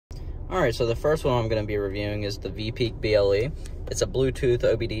Alright, so the first one I'm going to be reviewing is the VEEPEAK BLE. It's a Bluetooth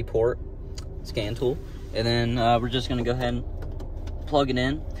OBD port scan tool. And then we're just going to go ahead and plug it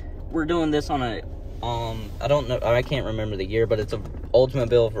in. We're doing this on a, I don't know, I can't remember the year, but it's a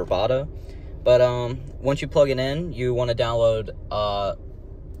Oldsmobile Bravado. But once you plug it in, you want to download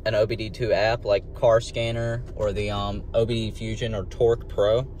an OBD2 app like Car Scanner or the OBD Fusion or Torque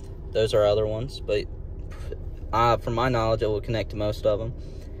Pro. Those are other ones, but from my knowledge, it will connect to most of them.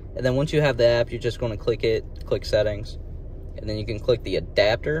 And then once you have the app, you're just going to click settings, and then you can click the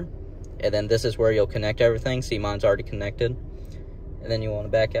adapter, and then this is where you'll connect everything. See, mine's already connected. And then you want to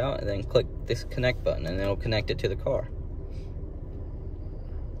back out and then click this connect button, and it'll connect it to the car.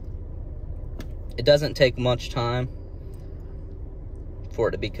 It doesn't take much time for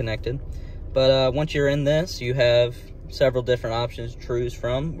it to be connected, but once you're in this, you have several different options to choose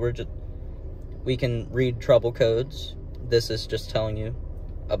from. We can read trouble codes. This is just telling you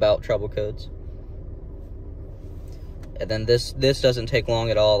about trouble codes. And then this doesn't take long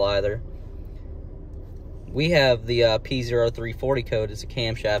at all either. We have the P0340 code. It's a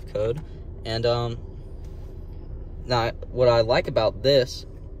camshaft code. And now what I like about this,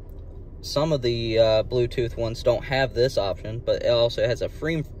 some of the Bluetooth ones don't have this option, but it also has a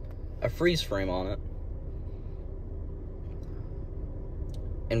freeze frame on it,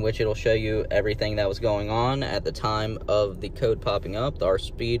 in which it'll show you everything that was going on at the time of the code popping up. Our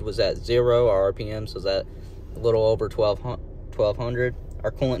speed was at 0, our RPMs was at a little over 1200.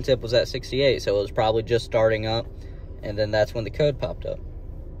 Our coolant tip was at 68, so it was probably just starting up, and then that's when the code popped up.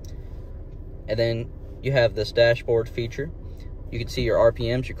 And then you have this dashboard feature. You can see your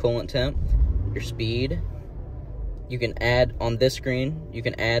RPMs, your coolant temp, your speed. You can add, on this screen, you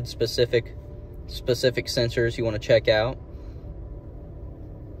can add specific sensors you want to check out.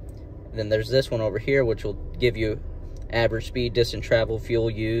 Then there's this one over here, which will give you average speed, distance travel, fuel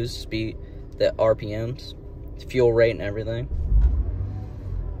used, speed, the RPMs, fuel rate, and everything.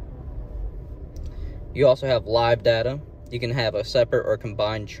 You also have live data. You can have a separate or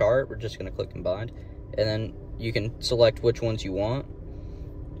combined chart. We're just going to click combined, and then you can select which ones you want.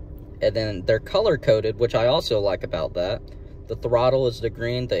 And then they're color coded, which I also like about that. The throttle is the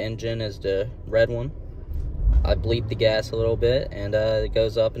green, the engine is the red one. I bleep the gas a little bit, and it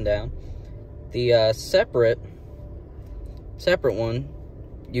goes up and down. The separate one,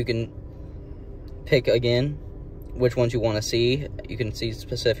 you can pick again which ones you want to see. You can see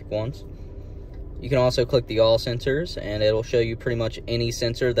specific ones. You can also click the all sensors, and it'll show you pretty much any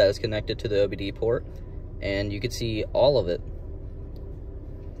sensor that is connected to the OBD port, and you can see all of it.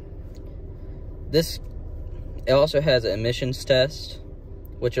 It also has an emissions test,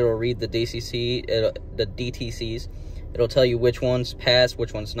 which it'll read the the DTCs. It'll tell you which ones pass,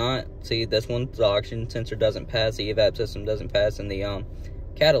 which ones not. See, this one, the oxygen sensor doesn't pass, the evap system doesn't pass, and the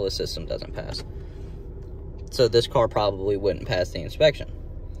catalyst system doesn't pass. So this car probably wouldn't pass the inspection.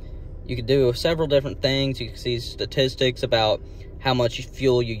 You can do several different things. You can see statistics about how much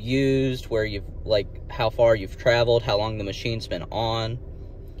fuel you used, where how far you've traveled, how long the machine's been on,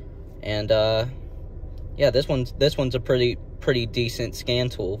 and yeah, this one's a pretty decent scan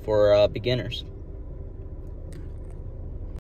tool for beginners.